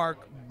Hyde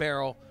Park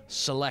barrel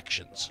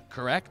selections,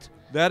 correct?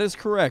 That is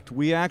correct.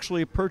 We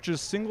actually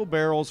purchase single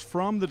barrels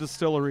from the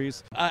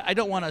distilleries. I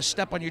don't want to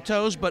step on your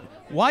toes, but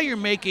while you're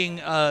making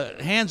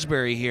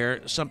Hansberry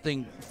here,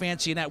 something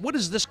fancy and that, what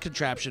is this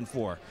contraption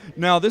for?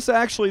 Now, this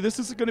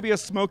is going to be a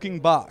smoking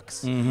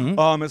box.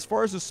 Mm-hmm. As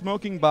far as a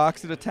smoking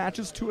box, it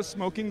attaches to a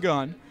smoking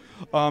gun.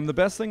 The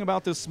best thing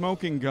about this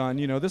smoking gun,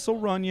 this will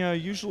run you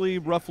usually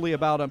roughly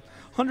about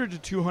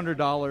 $100 to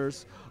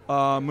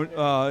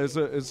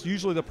 $200 is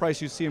usually the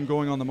price you see them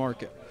going on the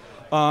market.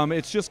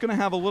 It's just going to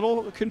have a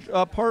little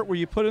part where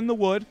you put in the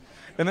wood,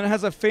 and then it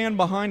has a fan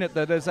behind it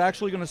that is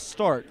actually going to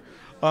start.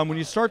 When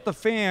you start the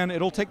fan,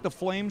 it'll take the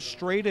flame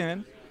straight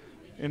in,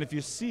 and if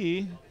you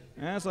see,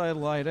 as I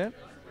light it,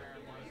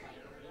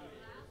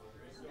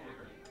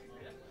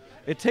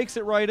 it takes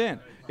it right in.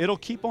 It'll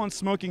keep on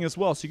smoking as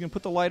well. So you can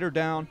put the lighter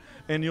down,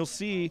 and you'll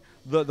see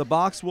the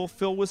box will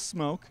fill with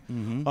smoke.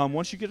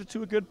 Once you get it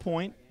to a good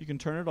point, you can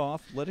turn it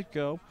off, let it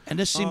go. And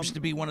this seems to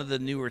be one of the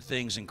newer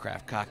things in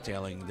craft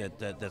cocktailing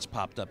that's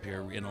popped up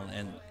here,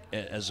 and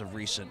as of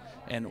recent.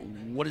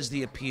 And what is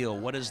the appeal?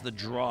 What is the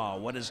draw?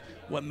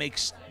 What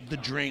makes the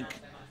drink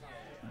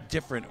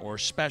different or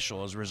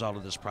special as a result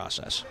of this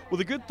process? Well,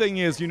 the good thing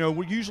is,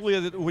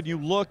 usually when you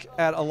look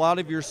at a lot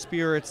of your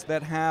spirits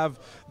that have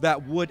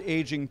that wood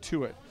aging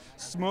to it,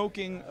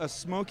 a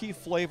smoky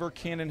flavor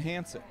can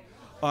enhance it.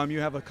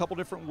 You have a couple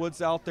different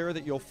woods out there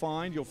that you'll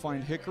find. You'll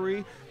find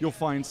hickory, you'll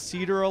find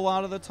cedar a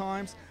lot of the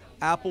times,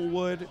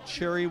 applewood,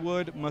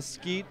 cherrywood,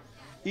 mesquite.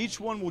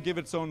 Each one will give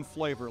its own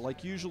flavor.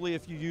 Like usually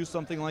if you use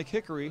something like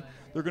hickory,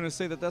 they're going to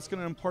say that that's going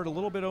to impart a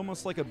little bit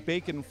almost like a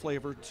bacon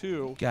flavor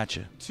to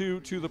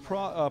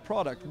the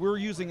product. We're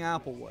using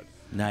applewood.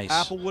 Nice.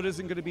 Applewood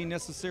isn't going to be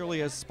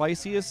necessarily as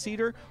spicy as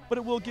cedar, but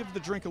it will give the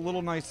drink a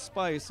little nice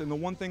spice. And the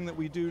one thing that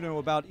we do know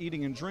about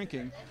eating and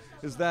drinking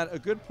is that a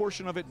good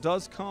portion of it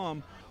does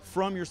come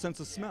from your sense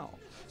of smell.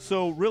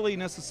 So really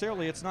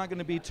necessarily it's not going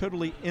to be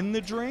totally in the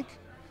drink,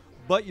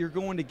 but you're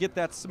going to get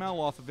that smell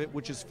off of it,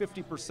 which is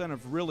 50%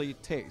 of really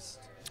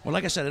taste. Well,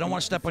 like I said, I don't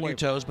want to step on your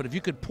toes, but if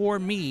you could pour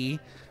me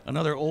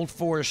another Old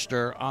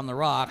Forester on the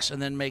rocks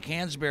and then make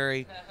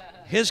Hansberry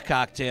his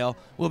cocktail,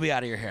 we'll be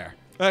out of your hair.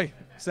 Hey,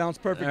 sounds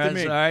perfect to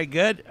me. All right,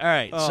 good. All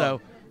right,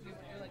 so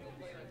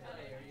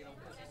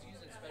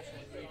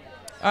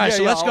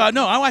let's go.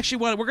 No, I actually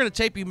we're going to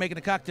tape you making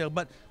a cocktail,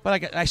 but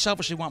I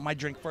selfishly want my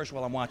drink first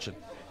while I'm watching.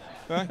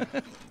 Okay.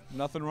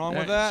 Nothing wrong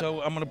with that.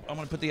 So I'm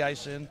gonna put the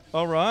ice in.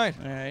 All right.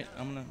 All right.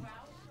 I'm gonna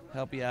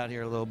help you out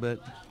here a little bit.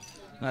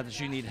 Not that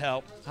you need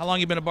help. How long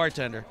you been a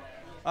bartender?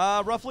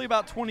 Roughly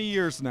about 20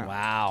 years now.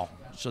 Wow.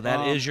 So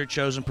that is your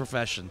chosen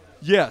profession.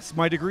 Yes,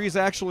 my degree is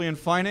actually in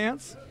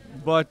finance,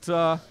 but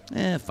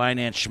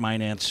finance,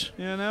 schminance.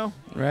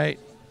 Right.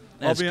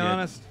 That's I'll be good.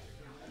 honest.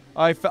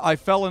 I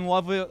fell in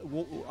love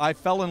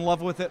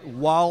with it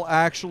while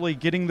actually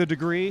getting the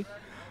degree,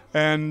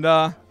 and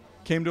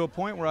came to a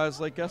point where I was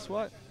like, guess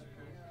what?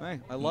 Hey,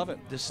 I love it.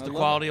 This is the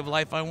quality of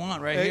life I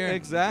want right here.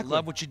 Exactly.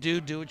 Love what you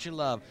do what you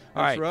love.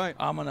 That's right.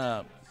 I'm going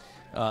to,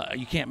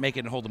 you can't make it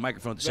and hold the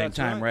microphone at the same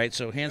time, right?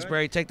 So,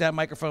 Hansberry, take that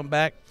microphone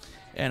back,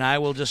 and I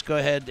will just go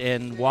ahead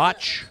and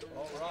watch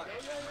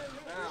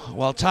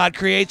while Todd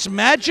creates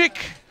magic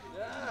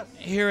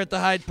here at the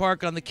Hyde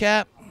Park on the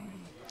cap.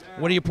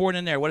 What are you pouring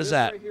in there? What is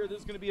that? Right here, this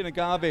is going to be an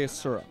agave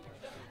syrup.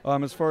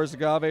 As far as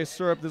agave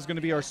syrup, this is going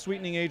to be our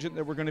sweetening agent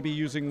that we're going to be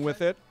using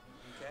with it.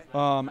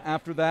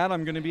 After that,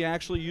 I'm going to be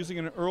actually using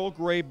an Earl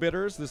Grey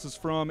bitters. This is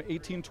from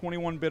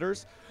 1821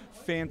 Bitters.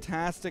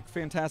 Fantastic,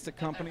 fantastic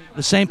company.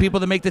 The same people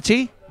that make the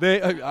tea?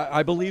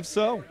 I believe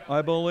so.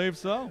 I believe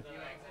so.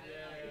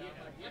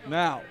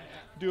 Now,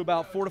 do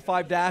about 4 to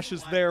 5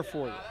 dashes there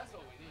for you.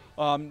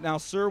 Now,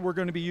 sir, we're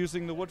going to be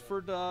using the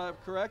Woodford,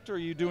 correct? Or are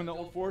you doing the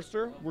Old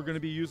Forester? We're going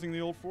to be using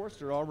the Old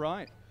Forester. All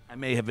right. I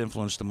may have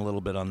influenced them a little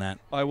bit on that.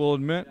 I will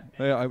admit.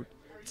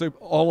 So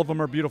all of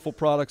them are beautiful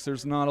products.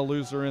 There's not a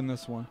loser in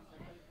this one.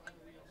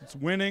 It's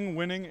winning,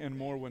 winning, and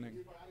more winning.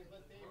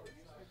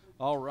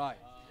 All right.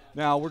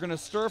 Now, we're going to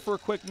stir for a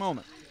quick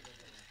moment.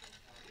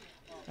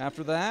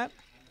 After that,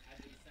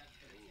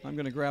 I'm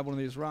going to grab one of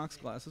these rocks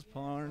glasses.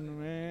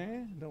 Pardon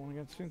me. Don't want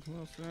to get too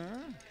close there.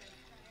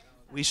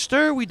 We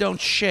stir, we don't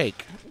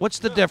shake. What's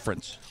the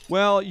difference?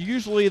 Well,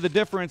 usually the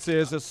difference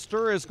is a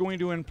stir is going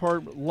to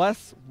impart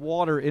less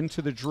water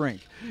into the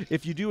drink.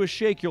 If you do a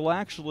shake, you'll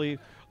actually,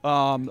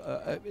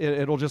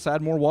 it'll just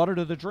add more water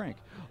to the drink.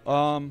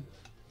 All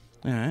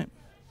right.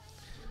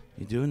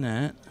 You're doing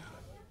that,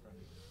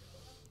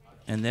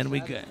 and then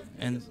we go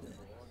and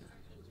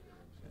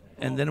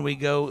then we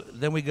go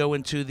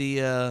into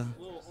the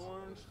little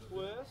orange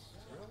twist.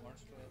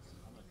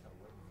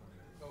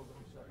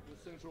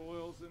 Essential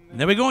oils in there. and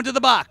then we go into the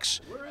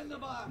box. We're in the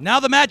box. Now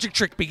the magic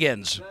trick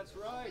begins. That's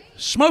right.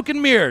 Smoke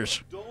and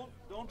mirrors.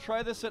 Don't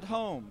try this at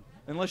home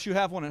unless you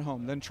have one at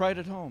home. Then try it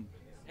at home.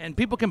 And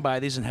people can buy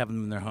these and have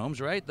them in their homes,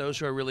 right? Those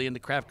who are really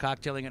into craft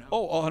cocktailing at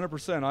home. Oh,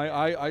 100%.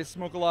 I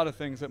smoke a lot of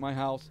things at my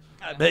house.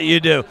 I bet you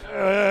do.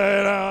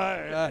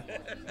 No,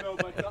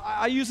 but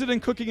I use it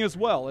in cooking as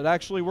well. It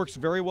actually works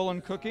very well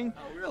in cooking.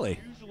 Oh, really?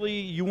 Usually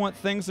you want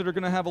things that are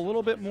going to have a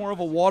little bit more of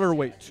a water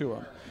weight to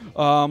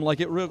them.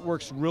 Like it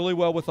works really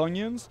well with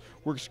onions,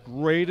 works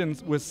great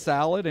with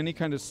salad, any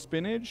kind of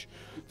spinach,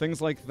 things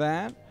like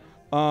that.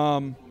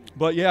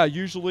 But yeah,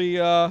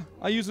 usually I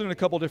use it in a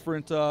couple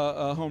different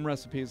home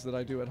recipes that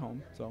I do at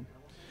home. So,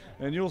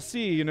 and you'll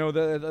see,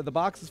 the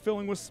box is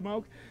filling with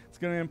smoke. It's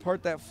going to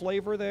impart that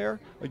flavor there.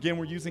 Again,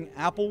 we're using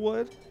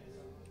applewood.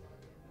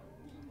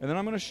 And then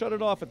I'm going to shut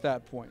it off at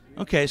that point.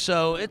 Okay,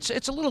 so it's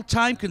a little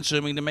time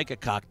consuming to make a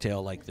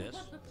cocktail like this.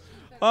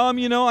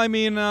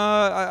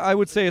 I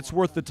would say it's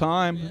worth the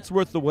time. It's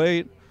worth the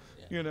wait.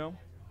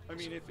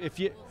 If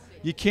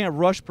you can't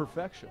rush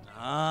perfection.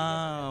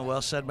 Ah,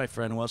 well said, my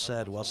friend. Well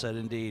said. Well said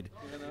indeed.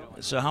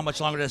 So how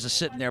much longer does it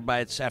sit in there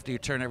after you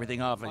turn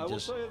everything off? And I will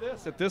just tell you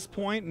this. At this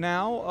point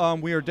now,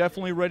 we are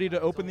definitely ready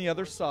to open the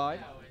other side.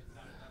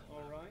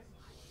 All right.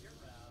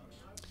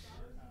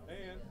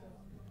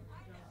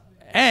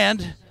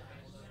 And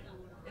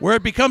where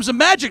it becomes a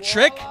magic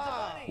trick,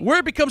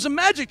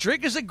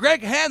 is that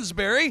Greg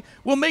Hansberry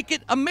will make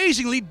it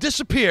amazingly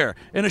disappear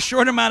in a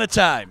short amount of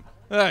time.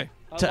 Hey,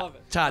 I love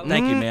it. Todd,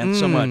 thank you, man,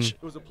 so much.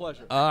 It was a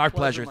pleasure. Our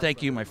pleasure.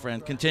 Thank you, my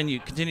friend.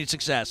 Continued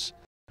success.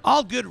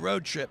 All good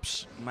road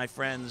trips, my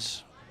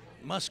friends,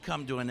 must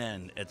come to an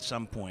end at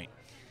some point.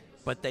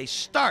 But they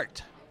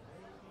start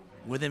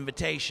with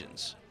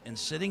invitations. And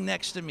sitting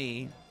next to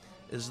me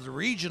is the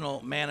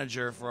regional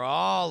manager for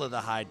all of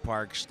the Hyde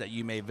Parks that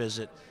you may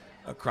visit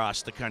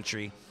across the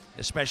country,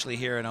 especially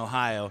here in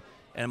Ohio.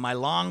 And my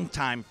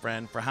longtime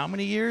friend for how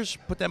many years?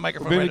 Put that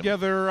microphone We've been right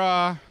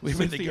together We've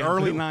since been the together.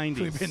 early 90s.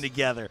 We've been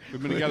together.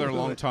 We've been together a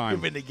long time.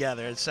 We've been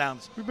together. It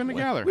sounds. We've been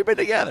together. We've been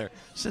together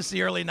since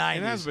the early 90s.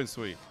 It has been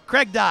sweet.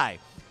 Craig Dye,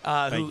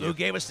 Thank you. who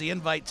gave us the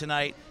invite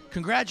tonight.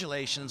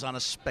 Congratulations on a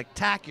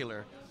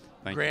spectacular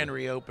grand you.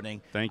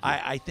 reopening. Thank you.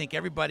 I think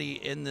everybody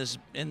in this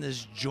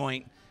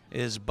joint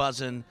is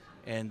buzzing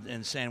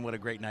and saying what a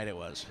great night it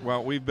was.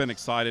 Well, we've been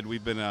excited.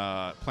 We've been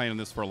planning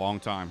this for a long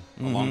time,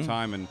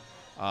 and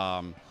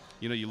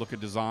you look at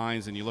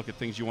designs and you look at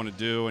things you want to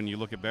do, and you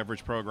look at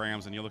beverage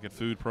programs and you look at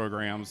food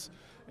programs,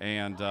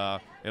 and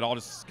it all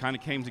just kind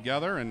of came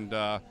together, and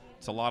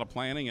it's a lot of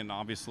planning, and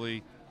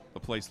obviously the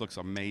place looks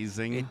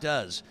amazing. It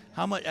does.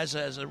 How much, as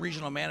a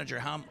regional manager,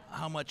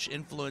 how much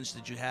influence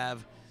did you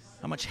have?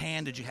 How much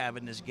hand did you have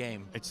in this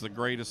game? It's the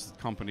greatest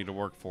company to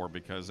work for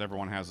because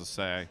everyone has a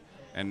say.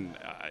 And,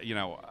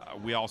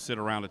 we all sit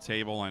around a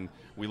table and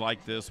we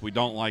like this, we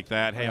don't like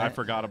that. Hey, I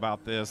forgot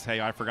about this.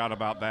 Hey, I forgot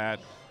about that.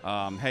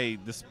 Hey,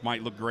 this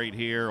might look great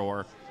here,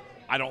 or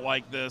I don't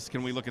like this.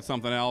 Can we look at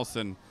something else?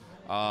 And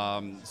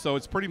so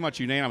it's pretty much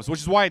unanimous,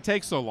 which is why it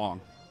takes so long.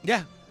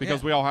 Yeah.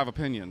 Because we all have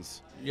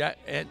opinions. Yeah,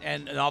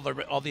 and all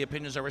the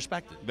opinions are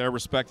respected. They're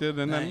respected,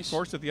 and then, of Nice.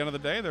 course, at the end of the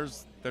day,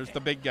 there's the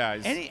big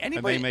guys.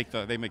 Anybody,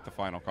 and they make the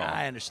final call.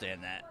 I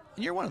understand that.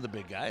 You're one of the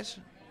big guys.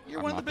 You're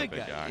I'm one of the not the big big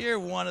guys. guy. You're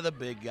one of the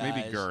big guys.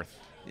 Maybe girth.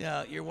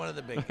 Yeah, you're one of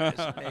the big guys.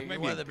 Maybe Maybe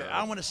one of the big, girth.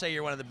 I want to say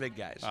you're one of the big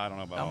guys. I don't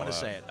know about I'm all going to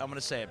that. say it. I'm going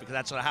to say it because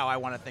that's how I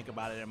want to think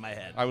about it in my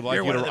head. I would like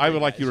You're you one to. of the I big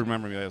would like you to guys.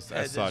 remember me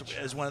as such.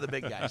 As one of the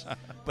big guys.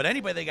 But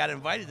anybody that got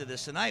invited to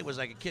this tonight was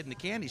like a kid in a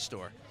candy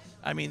store.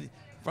 I mean,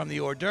 from the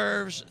hors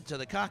d'oeuvres to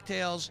the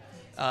cocktails,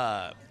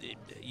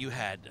 you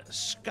had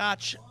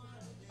Scotch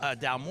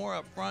Dalmore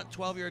up front,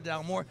 12-year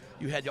Dalmore.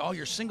 You had all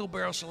your single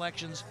barrel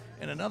selections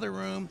in another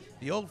room.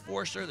 The Old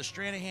Forester, the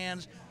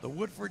Stranahans, the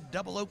Woodford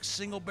Double Oak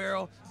single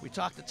barrel. We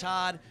talked to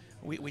Todd.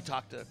 We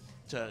talked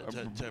to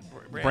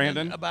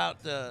Brandon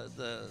about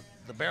the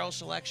barrel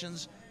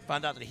selections.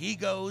 Found out that he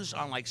goes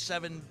on like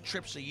 7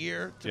 trips a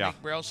year to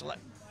make barrel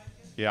select.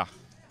 Yeah.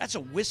 That's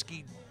a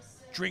whiskey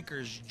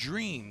drinker's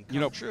dream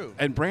come true.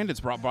 And Brandon's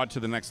brought to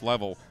the next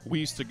level. We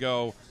used to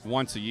go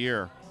once a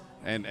year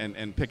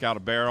and pick out a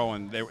barrel,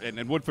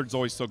 and Woodford's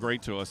always so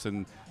great to us,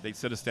 and they'd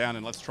sit us down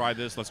and let's try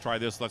this, let's try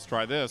this, let's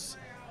try this.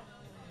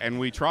 And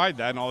we tried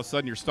that, and all of a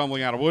sudden you're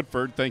stumbling out of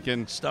Woodford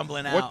thinking,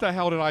 what the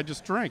hell did I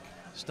just drink?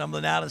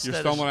 Stumbling out instead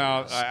You're stumbling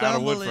out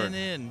of Woodford. stumbling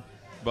in.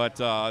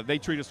 But they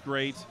treat us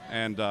great,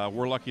 and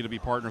we're lucky to be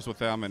partners with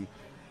them. And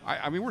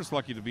I mean, we're just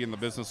lucky to be in the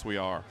business we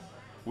are.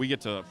 We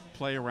get to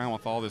play around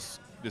with all this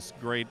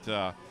great,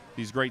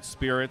 these great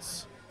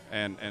spirits,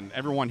 and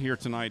everyone here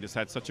tonight has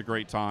had such a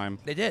great time.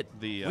 They did.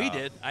 We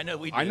did. I know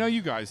we did. I know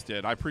you guys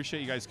did. I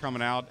appreciate you guys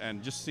coming out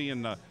and just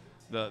seeing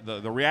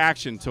the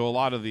reaction to a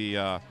lot of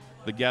the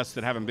guests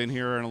that haven't been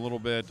here in a little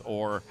bit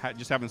or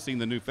just haven't seen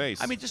the new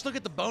face. I mean, just look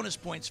at the bonus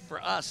points for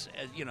us,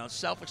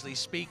 selfishly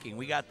speaking.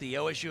 We got the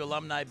OSU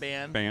Alumni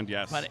Band.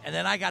 Yes. And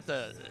then I got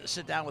to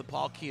sit down with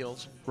Paul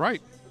Keels.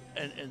 Right.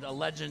 And a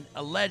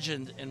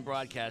legend in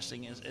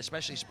broadcasting,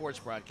 especially sports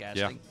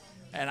broadcasting. Yeah.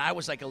 And I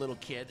was like a little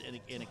kid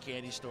in a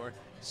candy store.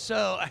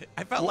 So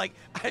I felt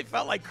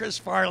like Chris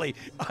Farley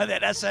on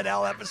that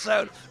SNL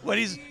episode when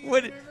do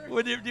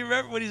you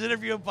remember when he's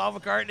interviewing Paul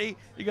McCartney?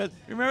 He goes,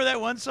 "Remember that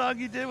one song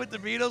you did with the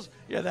Beatles?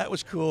 Yeah, that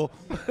was cool."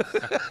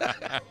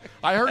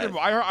 I heard him.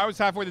 I was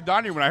halfway to the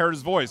dining room when I heard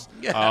his voice.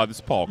 Yeah. This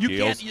is Paul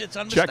Keels. It's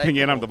unmistakable. Checking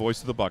in. I'm the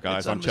voice of the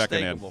Buckeyes. I'm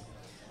checking in.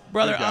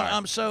 Brother,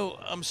 I'm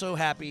so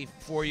happy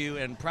for you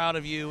and proud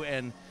of you,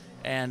 and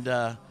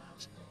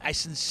I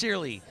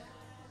sincerely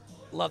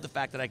love the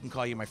fact that I can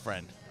call you my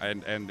friend.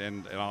 And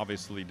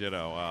obviously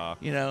ditto.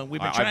 We've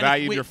been I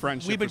valued your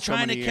friendship. We've been for so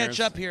trying to many catch years.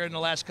 up here in the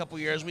last couple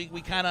of years. We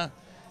kind of,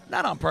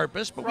 not on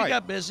purpose, but we Right.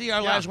 got busy.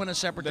 Our lives went in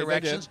separate They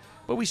directions, did.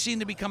 but we seem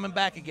to be coming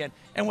back again.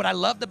 And what I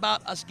loved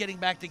about us getting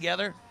back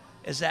together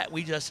is that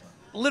we just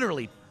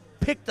literally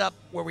picked up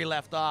where we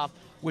left off,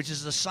 which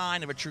is the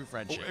sign of a true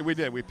friendship. We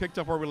did. We picked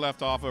up where we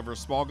left off over a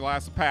small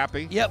glass of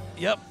Pappy.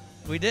 Yep.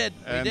 We did.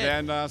 And we did.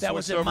 then, that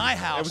was switched in over- my it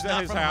house, was at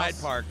not his from house.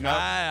 Hyde Park. Nope.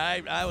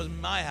 I was in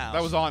my house.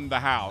 That was on the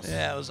house.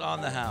 Yeah, it was on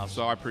the house.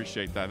 So I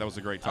appreciate that. That was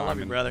a great time. I love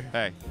you, And, brother.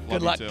 Hey, Good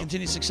love luck. you too.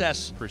 Continued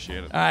success.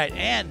 Appreciate it. All right,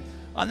 and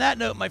On that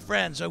note, my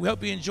friends, we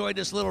hope you enjoyed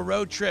this little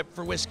road trip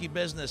for Whiskey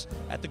Business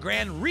at the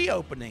grand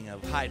reopening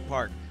of Hyde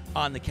Park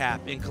on the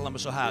Cap in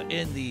Columbus, Ohio,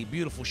 in the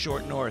beautiful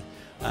short north.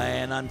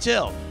 And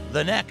until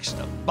the next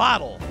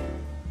bottle,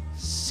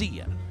 see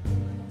ya.